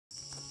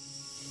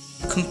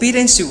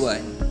Competency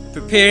 1.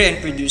 Prepare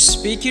and produce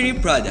bakery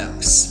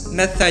products.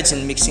 Methods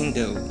in mixing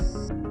dough.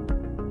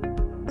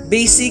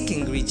 Basic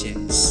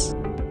ingredients.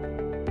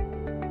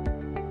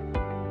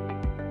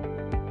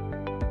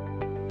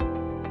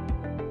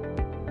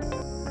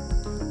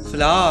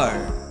 Flour,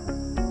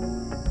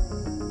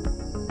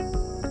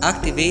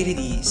 activated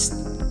yeast,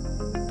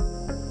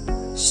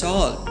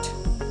 salt,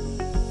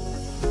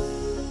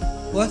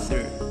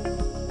 water,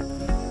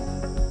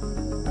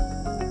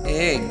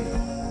 egg,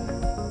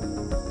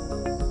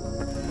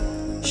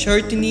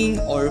 shortening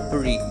or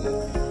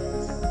purigo.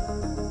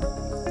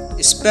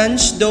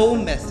 Sponge dough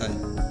method.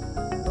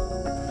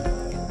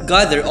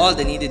 Gather all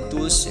the needed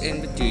tools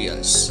and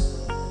materials.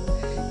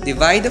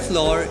 Divide the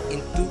flour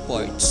in 2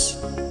 parts.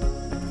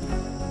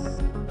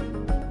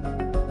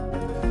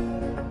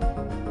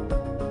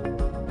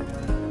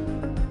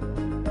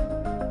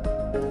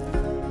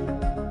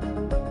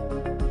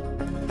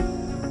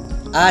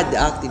 Add the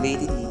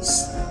activated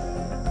yeast.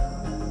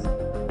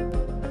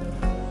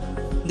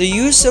 The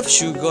use of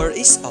sugar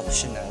is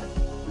optional.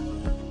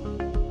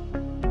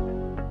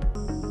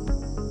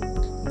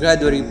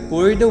 Gradually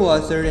pour the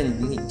water and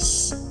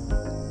mix.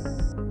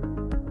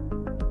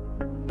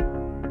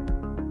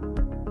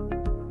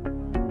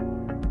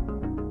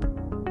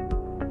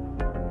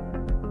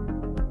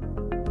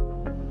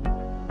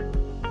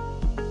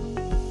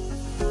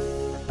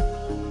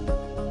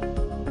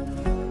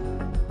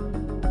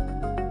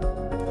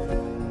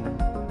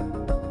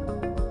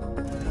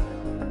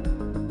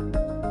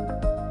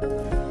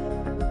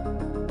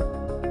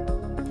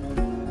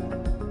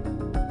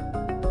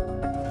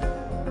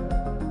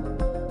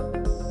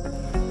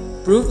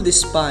 Proof the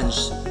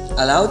sponge.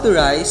 Allow to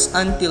rise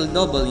until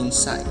double in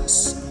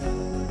size.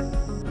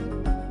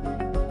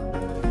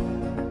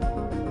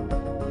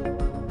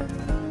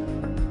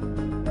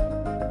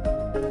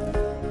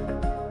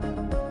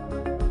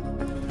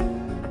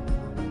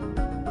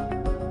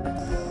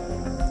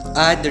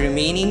 Add the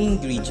remaining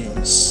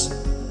ingredients.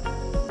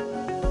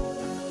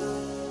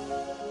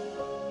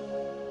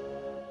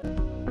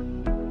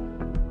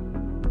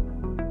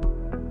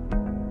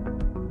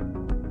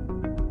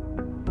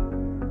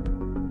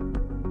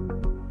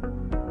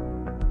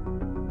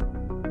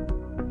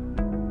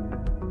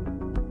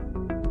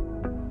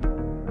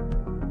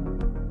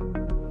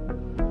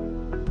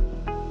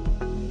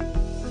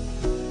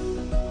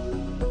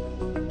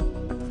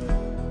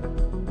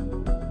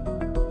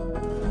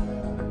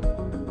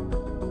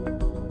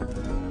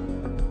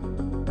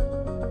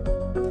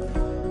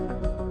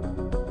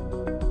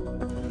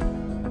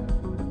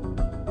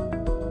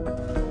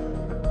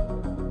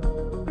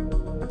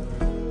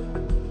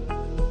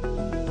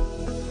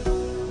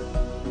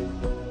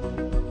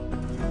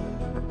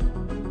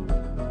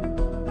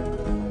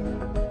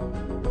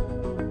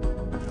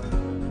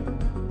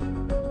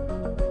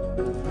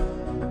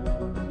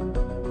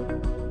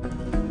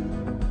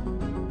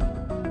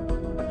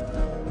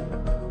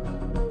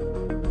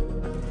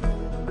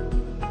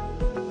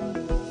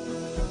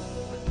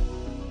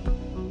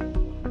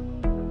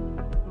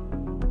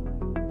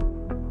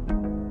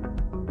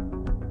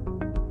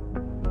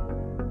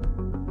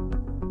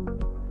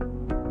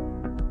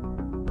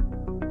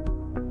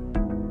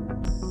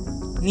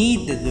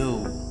 Knead the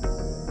dough.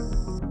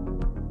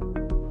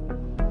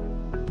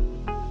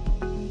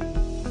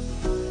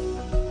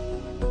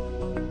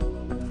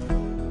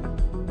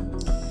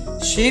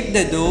 Shape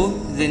the dough,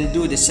 then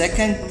do the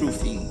second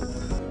proofing.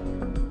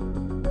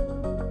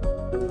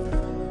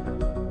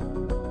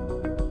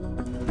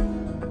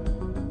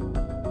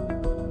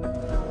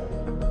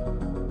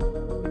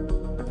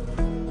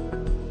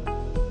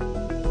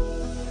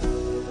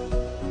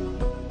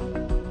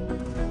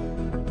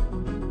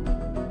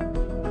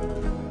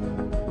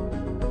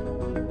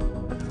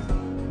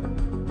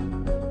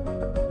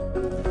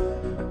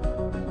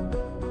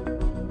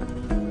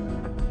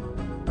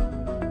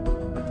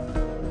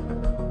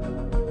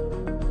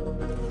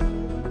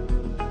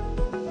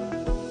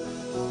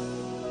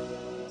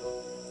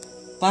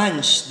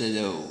 Punch the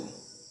dough.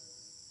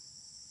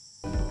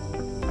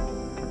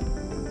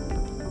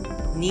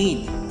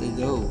 Knead the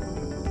dough.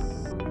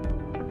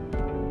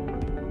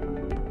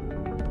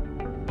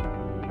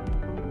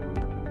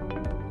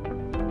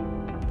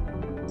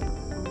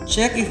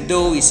 Check if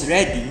dough is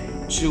ready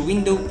through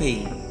window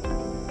pane.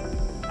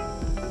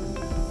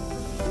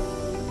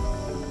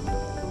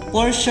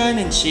 Portion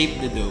and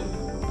shape the dough.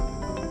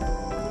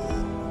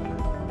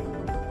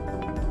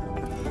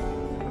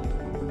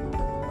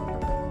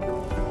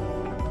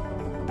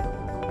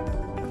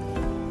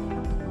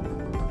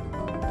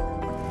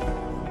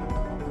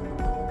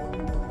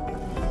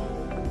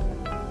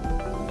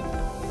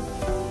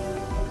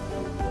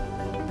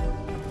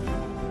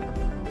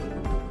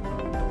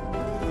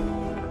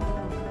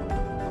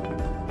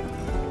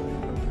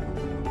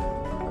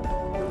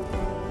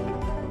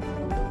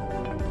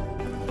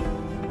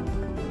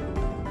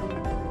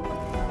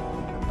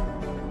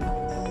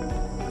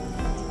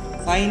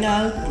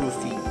 Final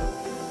proofing.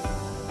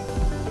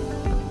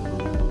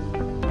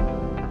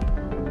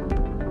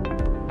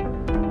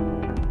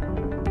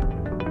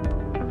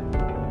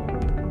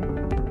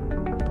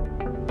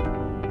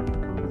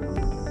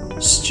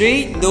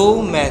 Straight dough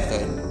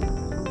method.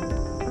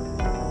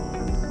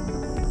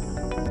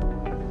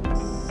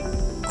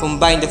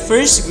 Combine the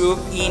first group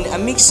in a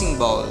mixing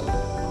bowl.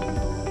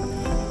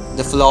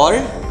 The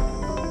flour,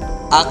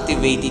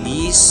 activated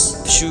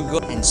yeast, sugar,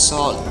 and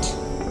salt.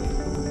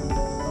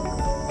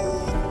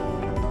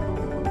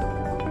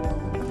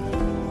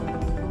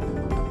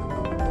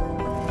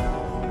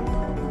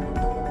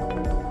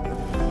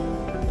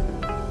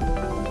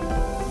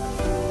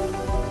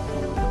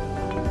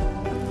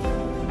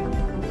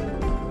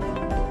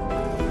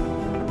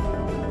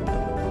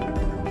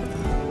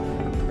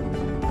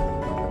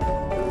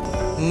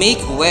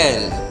 Make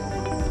well.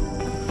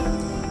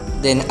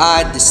 Then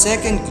add the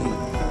second group.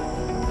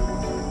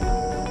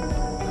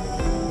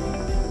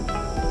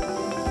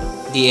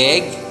 The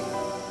egg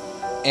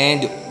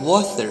and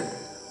water.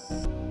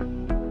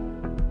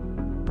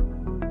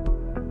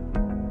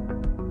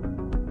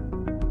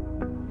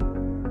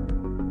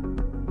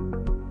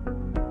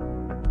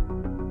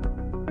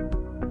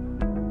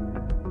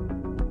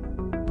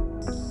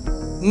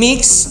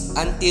 Mix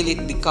until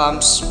it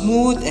becomes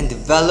smooth and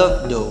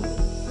developed dough.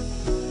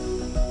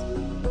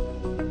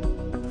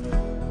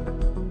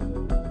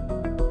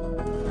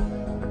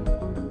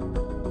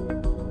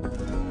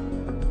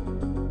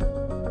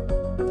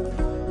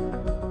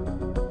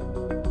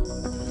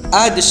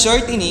 Add the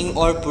shortening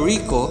or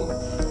purico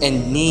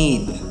and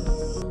knead.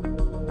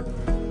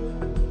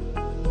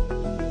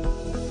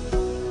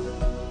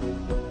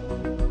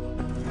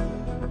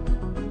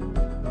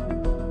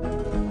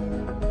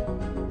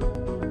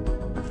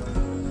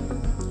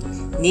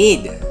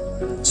 Knead,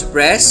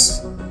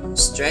 press,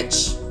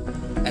 stretch,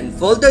 and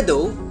fold the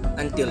dough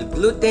until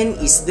gluten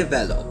is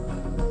developed.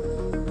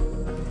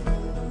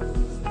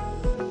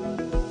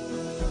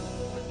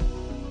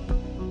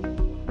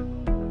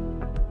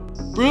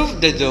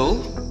 Proof the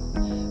dough.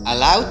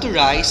 Allow to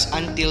rise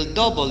until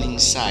double in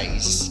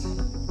size.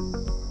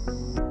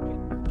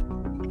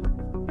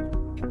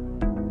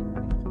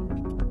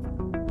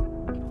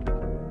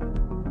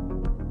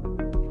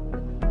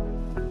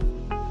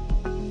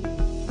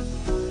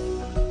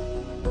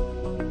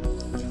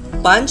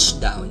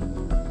 Punch down.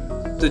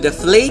 To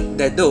deflate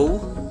the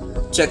dough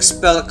to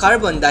expel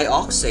carbon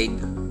dioxide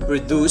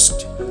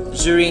produced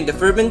during the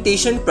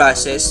fermentation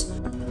process.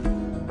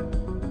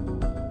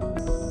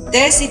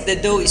 Test if the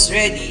dough is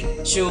ready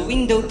through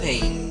window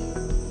pane.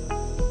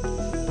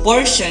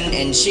 Portion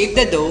and shape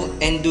the dough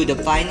and do the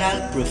final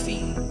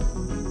proofing.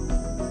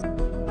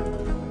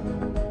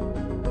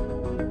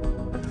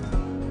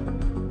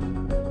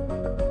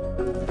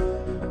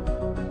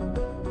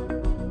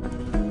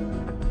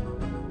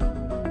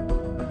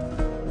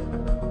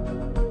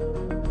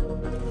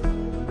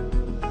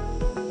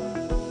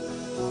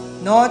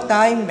 No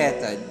time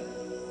method.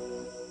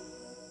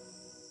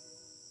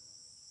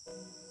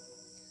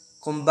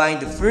 Combine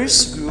the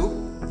first group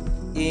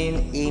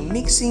in a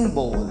mixing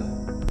bowl.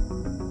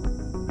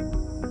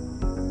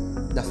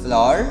 The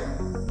flour,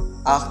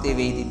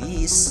 activated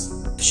yeast,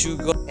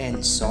 sugar, and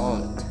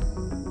salt.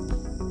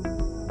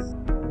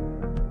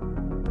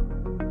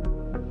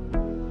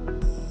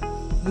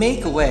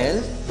 Make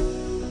well,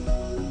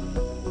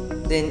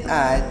 then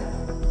add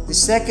the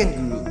second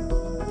group.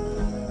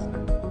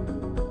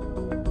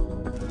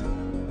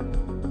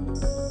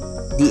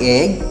 The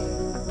egg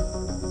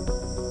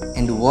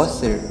and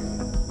water.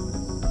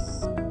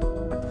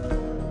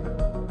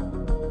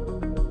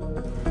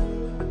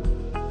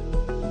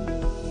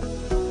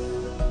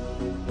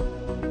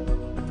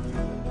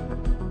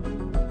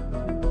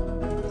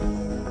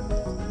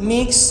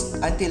 Mix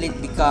until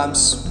it becomes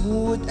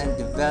smooth and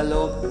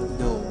developed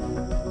dough.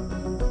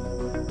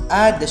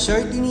 Add the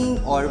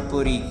shortening or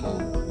purico.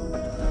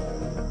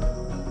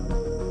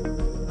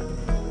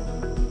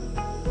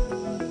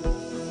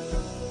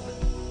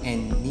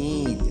 And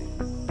knead.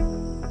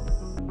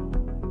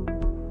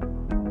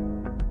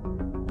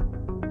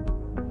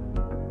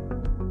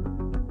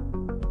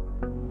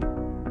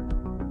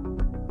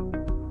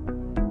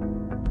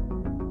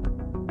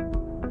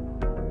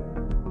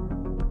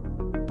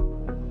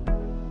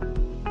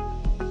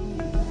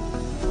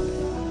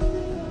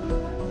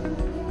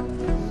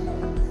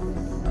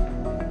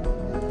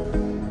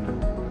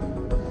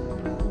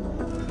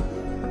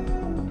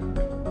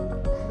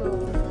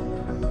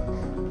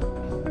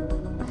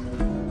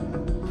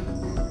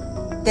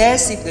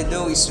 Test if the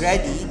dough is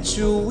ready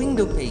through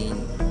window pane.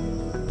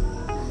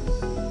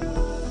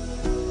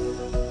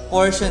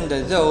 Portion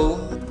the dough.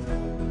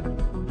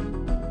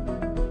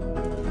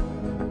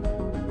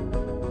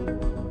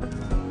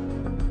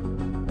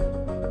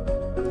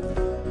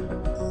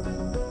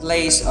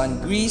 Place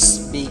on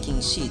greased baking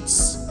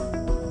sheets.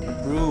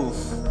 Proof.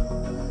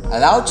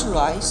 Allow to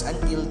rise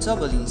until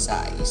double in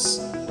size.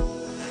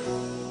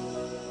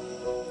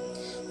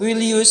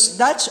 We'll use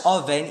Dutch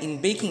oven in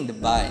baking the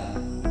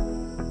bun.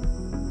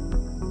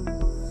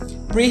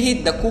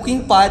 Preheat the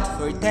cooking pot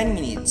for 10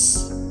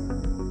 minutes.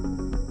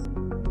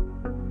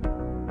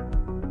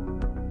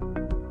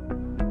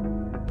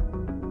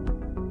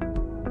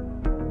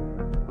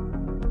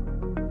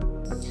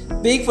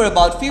 Bake for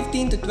about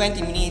 15 to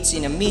 20 minutes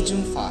in a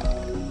medium fire.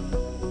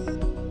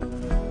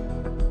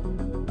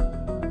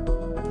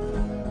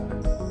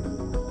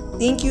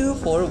 Thank you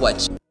for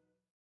watching.